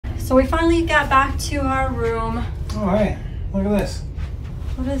So we finally got back to our room. All right, look at this.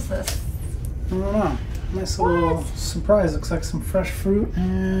 What is this? I don't know. Nice little surprise. Looks like some fresh fruit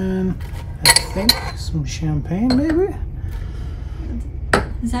and I think some champagne, maybe?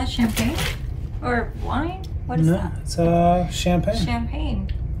 Is that champagne? Or wine? What is that? No, it's champagne. Champagne.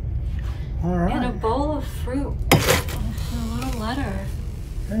 All right. And a bowl of fruit. And a little letter.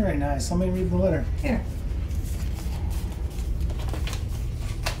 Very nice. Let me read the letter. Here.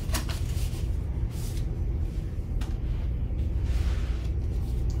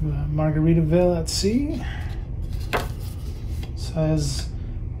 Margaritaville at sea. Says,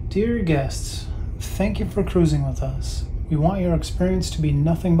 "Dear guests, thank you for cruising with us. We want your experience to be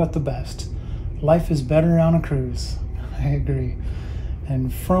nothing but the best. Life is better on a cruise." I agree.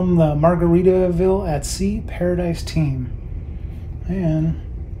 And from the Margaritaville at Sea Paradise team. And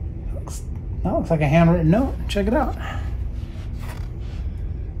that looks like a handwritten note. Check it out.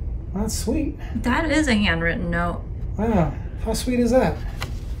 That's sweet. That is a handwritten note. Wow, how sweet is that?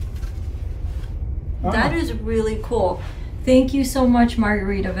 Wow. That is really cool. Thank you so much,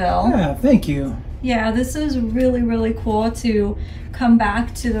 Margaritaville. Yeah, thank you. Yeah, this is really, really cool to come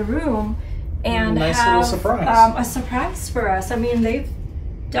back to the room and nice have little surprise. A surprise for us. I mean, they've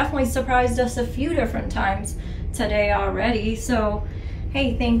definitely surprised us a few different times today already. So,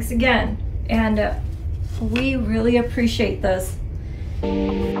 hey, thanks again. And we really appreciate this.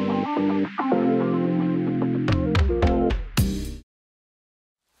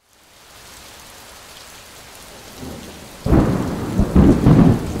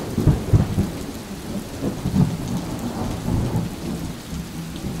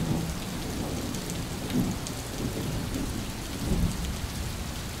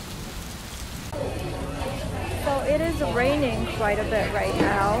 It is raining quite a bit right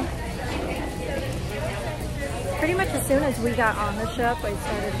now. Pretty much as soon as we got on the ship, it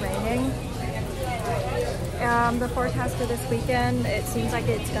started raining. The forecast for this weekend, it seems like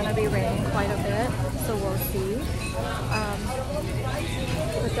it's going to be raining quite a bit, so we'll see.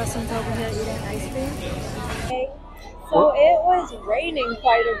 But Dustin's over here eating ice cream. Okay. So it was raining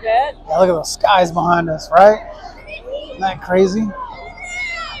quite a bit. Yeah, look at those skies behind us, right? Isn't that crazy?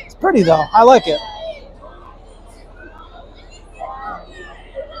 It's pretty though. I like it.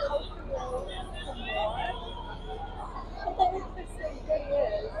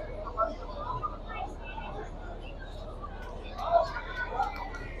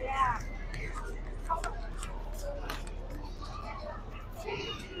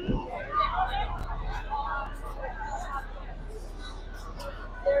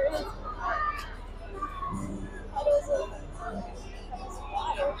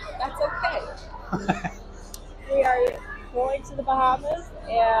 That's okay. We are going to the Bahamas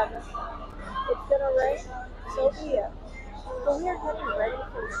and it's gonna rain, so be it. But we are getting ready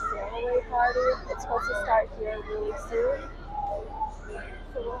for the sail-away party. It's supposed to start here really soon.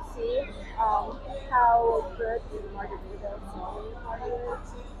 So we'll see how good the Margaritaville sail-away party is.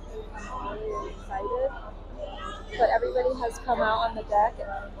 I'm really excited. But everybody has come out on the deck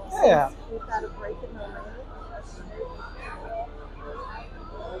and Yeah. we've got a break in the rain.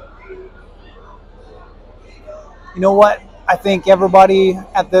 You know what? I think everybody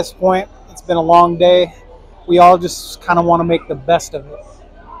at this point, it's been a long day. We all just kind of want to make the best of it.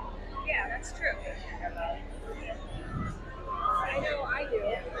 Yeah, that's true. I know I do.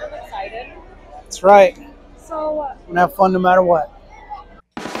 I'm excited. That's right. So, We're going to have fun no matter what.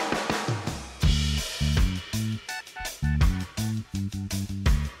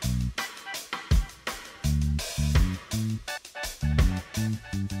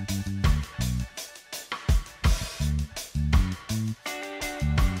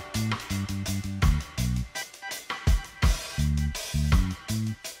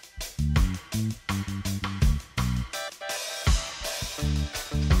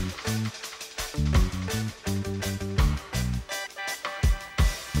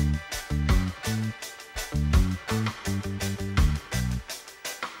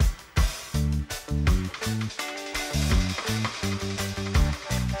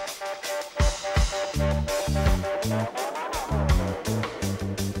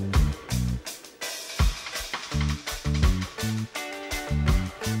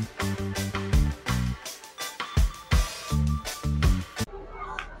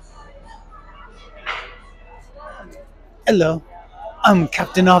 Hello, I'm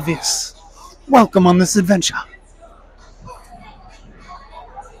Captain Obvious. Welcome on this adventure.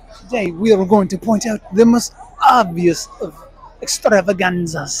 Today we are going to point out the most obvious of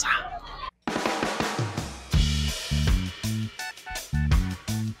extravaganzas.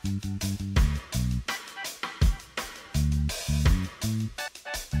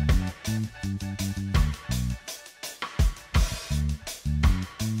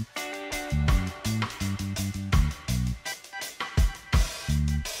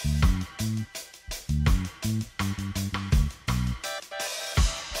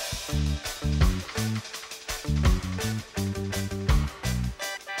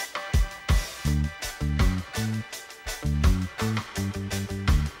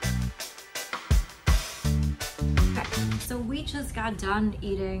 got done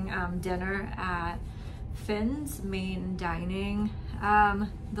eating dinner at Finn's main dining.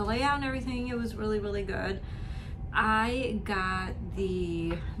 The layout and everything, it was really, really good. I got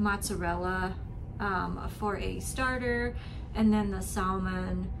the mozzarella for a starter, and then the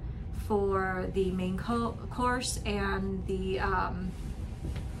salmon for the main course, and the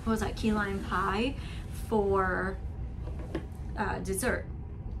what was that, key lime pie for dessert.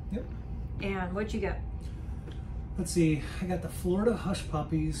 Yep. And what'd you get? Let's see, I got the Florida Hush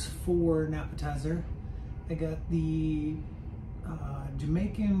Puppies for an appetizer. I got the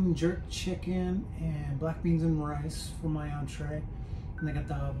Jamaican jerk chicken and black beans and rice for my entree. And I got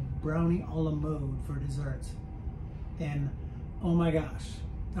the brownie a la mode for dessert. And oh my gosh,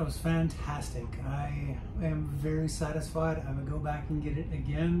 that was fantastic. I am very satisfied. I would go back and get it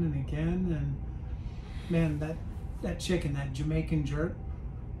again and again. And man, that chicken, that Jamaican jerk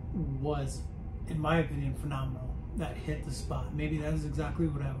was, in my opinion, phenomenal. That hit the spot. Maybe that is exactly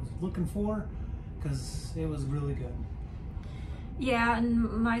what I was looking for, because it was really good. Yeah, and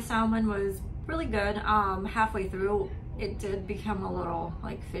my salmon was really good. Halfway through, it did become a little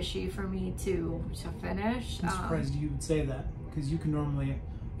like fishy for me to finish. I'm surprised you would say that, because you can normally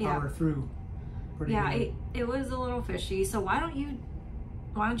power through pretty good. It was a little fishy. So why don't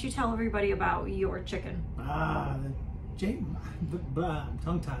you tell everybody about your chicken?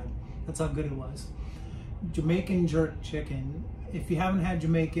 Tongue-tied. That's how good it was. Jamaican jerk chicken. If you haven't had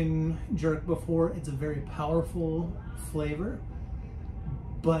Jamaican jerk before, it's a very powerful flavor,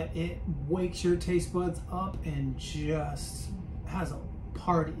 but it wakes your taste buds up and just has a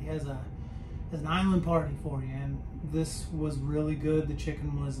party, has an island party for you. And this was really good. The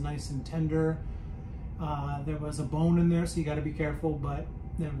chicken was nice and tender. There was a bone in there, so you got to be careful, but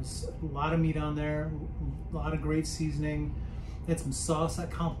there was a lot of meat on there, a lot of great seasoning. They had some sauce that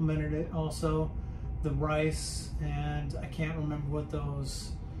complemented it also. The rice, and I can't remember what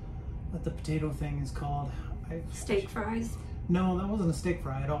the potato thing is called. Steak fries? No, that wasn't a steak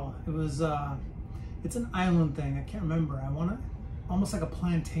fry at all. It was, it's an island thing. I can't remember. I want to, almost like a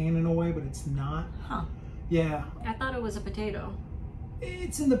plantain in a way, but it's not. Huh. Yeah. I thought it was a potato.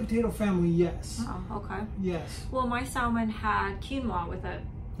 It's in the potato family, yes. Oh, okay. Yes. Well, my salmon had quinoa with it.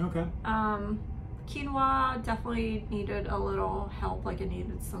 Okay. Quinoa definitely needed a little help, like it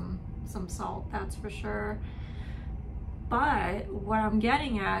needed some salt, that's for sure. But what I'm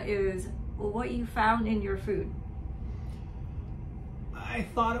getting at is what you found in your food. I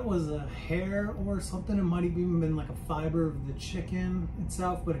thought it was a hair or something. It might have even been like a fiber of the chicken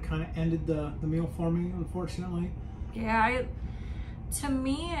itself, but it kind of ended the meal for me, unfortunately. Yeah, to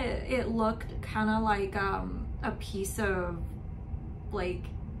me it looked kind of like a piece of like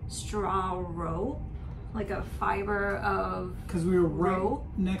straw rope, like a fiber of, because we were right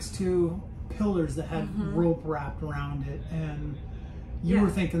next to pillars that had rope wrapped around it, and you were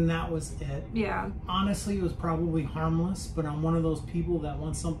thinking that was it. Yeah. Honestly, it was probably harmless, but I'm one of those people that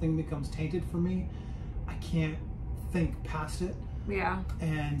once something becomes tainted for me, I can't think past it. Yeah.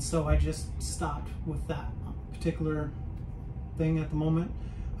 And so I just stopped with that particular thing at the moment.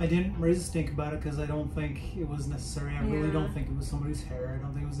 I didn't raise a stink about it because I don't think it was necessary. I really don't think it was somebody's hair. I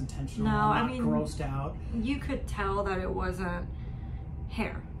don't think it was intentional. No, I'm not I mean, grossed out. You could tell that it wasn't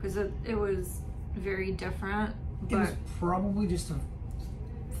hair because it was very different. It was probably just a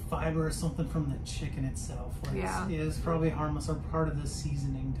fiber or something from the chicken itself. Like it is probably harmless or part of the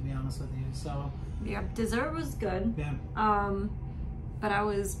seasoning, to be honest with you. So yeah, dessert was good. Yeah. But I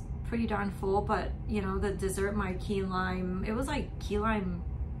was pretty darn full. But you know, the dessert, my key lime, it was like key lime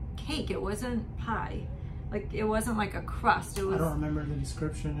cake. It wasn't pie. Like it wasn't like a crust. It was. I don't remember the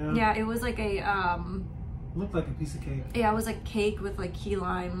description. Yeah, it was like a looked like a piece of cake. Yeah, it was like cake with like key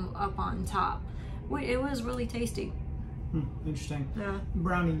lime up on top. It was really tasty. Interesting. Yeah.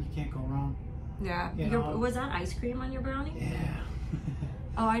 Brownie, you can't go wrong. Yeah. Was that ice cream on your brownie? Yeah.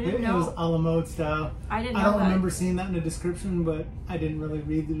 Oh, I didn't know. It was a la mode style. I didn't know. I don't remember seeing that in the description, but I didn't really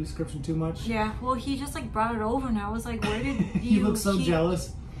read the description too much. Yeah. Well, he just like brought it over, and I was like, "Where did you?" You look so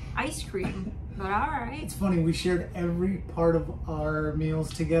jealous. Ice cream, but all right. It's funny. We shared every part of our meals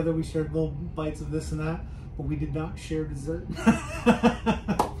together. We shared little bites of this and that, but we did not share dessert.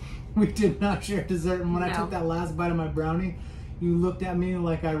 We did not share dessert, and when I took that last bite of my brownie, you looked at me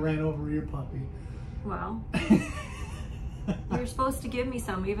like I ran over your puppy. Well, you're supposed to give me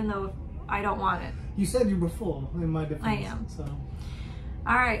some, even though I don't want it. You said you were full, in my defense. I am. So.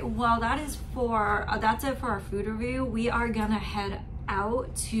 All right, well, that's it for our food review. We are gonna head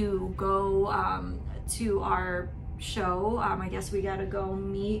out to go to our show. I guess we gotta go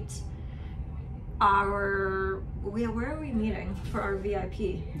meet where are we meeting for our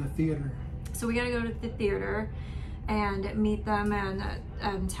VIP? The theater. So we gotta go to the theater. and meet them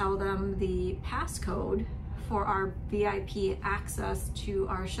and tell them the passcode for our VIP access to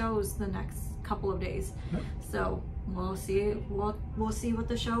our shows the next couple of days. Yep. So we'll see what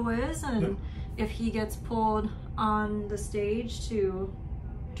the show is, and if he gets pulled on the stage to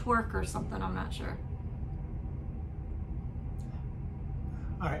twerk or something, I'm not sure.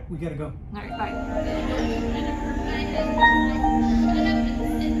 All right, we gotta go. All right, bye.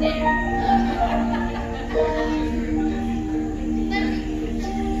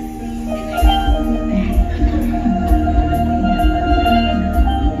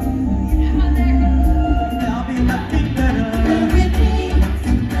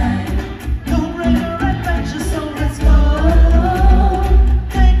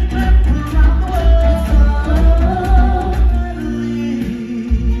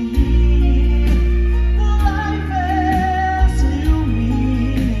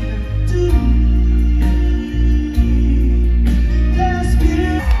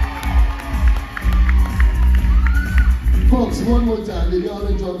 Folks, one more time. Did y'all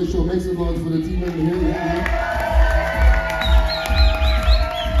enjoy the show? Make some noise for the team member here.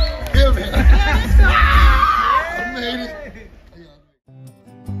 Yeah, man. I made it.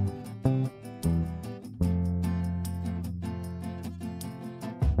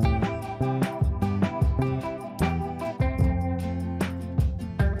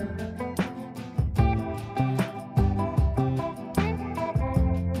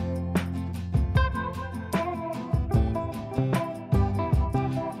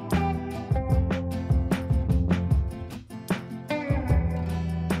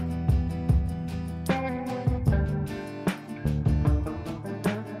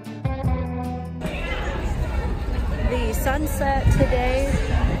 The sunset today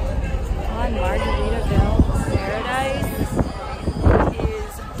on Margaritaville Paradise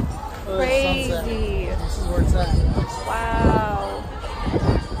is crazy. This is where it's at. Wow.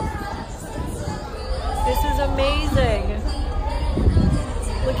 This is amazing.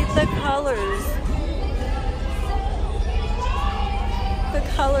 Look at the colors. The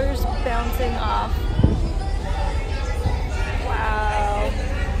colors bouncing off. Wow.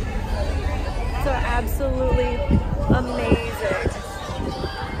 So absolutely amazing.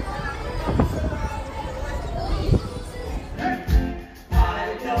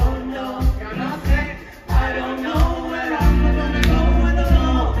 I don't know where I'm gonna go when the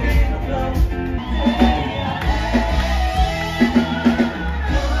long can't blow.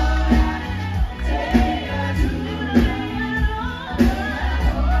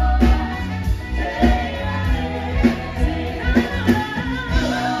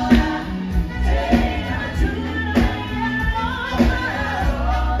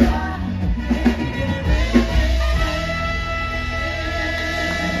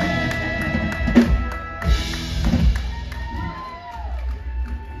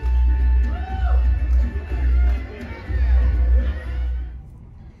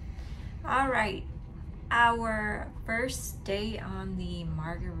 All right, our first day on the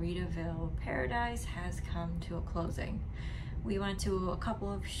Margaritaville Paradise has come to a closing. We went to a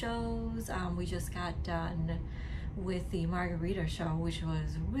couple of shows. We just got done with the Margarita show, which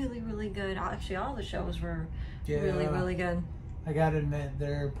was really good. Actually, all the shows were really good. I gotta admit,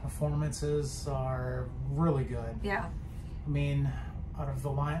 their performances are really good. Yeah. I mean, out of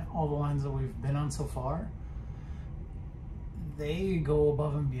all the lines that we've been on so far, they go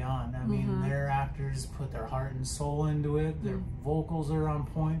above and beyond. I mean, their actors put their heart and soul into it. Their vocals are on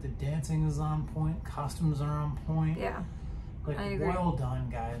point. The dancing is on point. Costumes are on point. Yeah. Like, I agree. well done,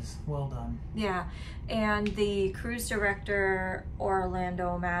 guys. Well done. Yeah, and the cruise director,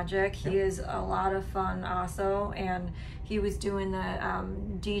 Orlando Magic, he is a lot of fun also, and he was doing the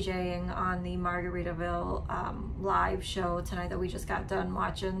DJing on the Margaritaville live show tonight that we just got done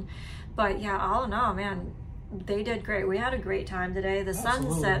watching. But yeah, all in all, man, they did great. We had a great time today. The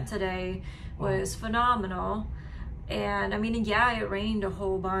sunset today was phenomenal. And I mean, yeah, it rained a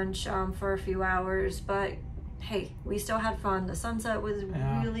whole bunch for a few hours, but hey, we still had fun. The sunset was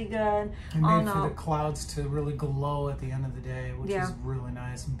really good. It made for the clouds to really glow at the end of the day, which is really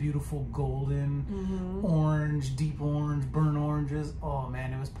nice. Beautiful golden, orange, deep orange, burnt oranges. Oh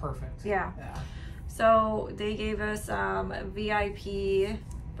man, it was perfect. Yeah. So they gave us VIP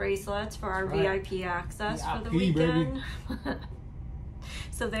bracelets for our VIP access for the weekend.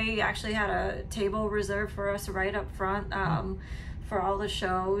 So they actually had a table reserved for us right up front. For all the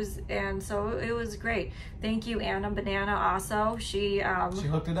shows, and so it was great. Thank you, Anna Banana. Also, she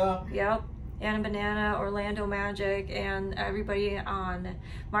hooked it up. Yep, Anna Banana, Orlando Magic, and everybody on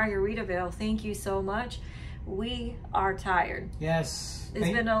Margaritaville. Thank you so much. we are tired. Yes. It's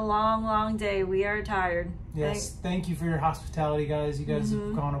been a long, long day. We are tired. Yes. Thank you for your hospitality, guys. You guys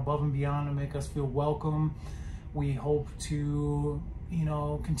have gone above and beyond to make us feel welcome. We hope to, you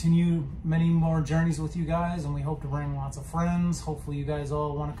know, continue many more journeys with you guys, and we hope to bring lots of friends. Hopefully you guys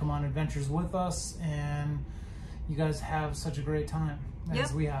all want to come on adventures with us, and you guys have such a great time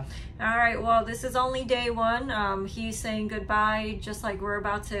as we have. All right, well, this is only day one. He's saying goodbye, just like we're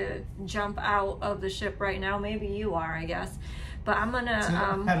about to jump out of the ship right now. Maybe you are, I guess. But I'm gonna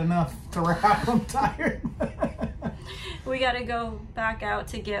had enough to wrap. I'm tired. We gotta go back out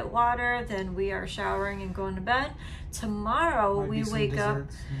to get water, then we are showering and going to bed. Tomorrow we wake up.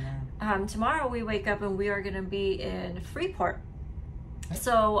 Tomorrow we wake up and we are gonna be in Freeport.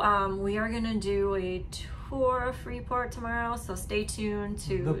 So we are gonna do a tour of Freeport tomorrow. So stay tuned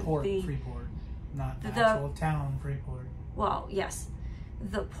to the port Freeport, not the actual town Freeport. Well, yes,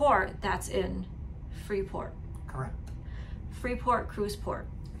 the port that's in Freeport. Correct. Freeport Cruise Port.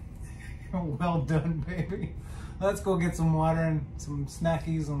 Well done, baby. Let's go get some water and some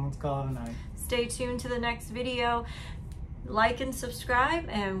snackies, and let's call it a night. Stay tuned to the next video. Like and subscribe,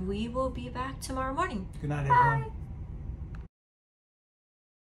 and we will be back tomorrow morning. Good night, everyone. Bye.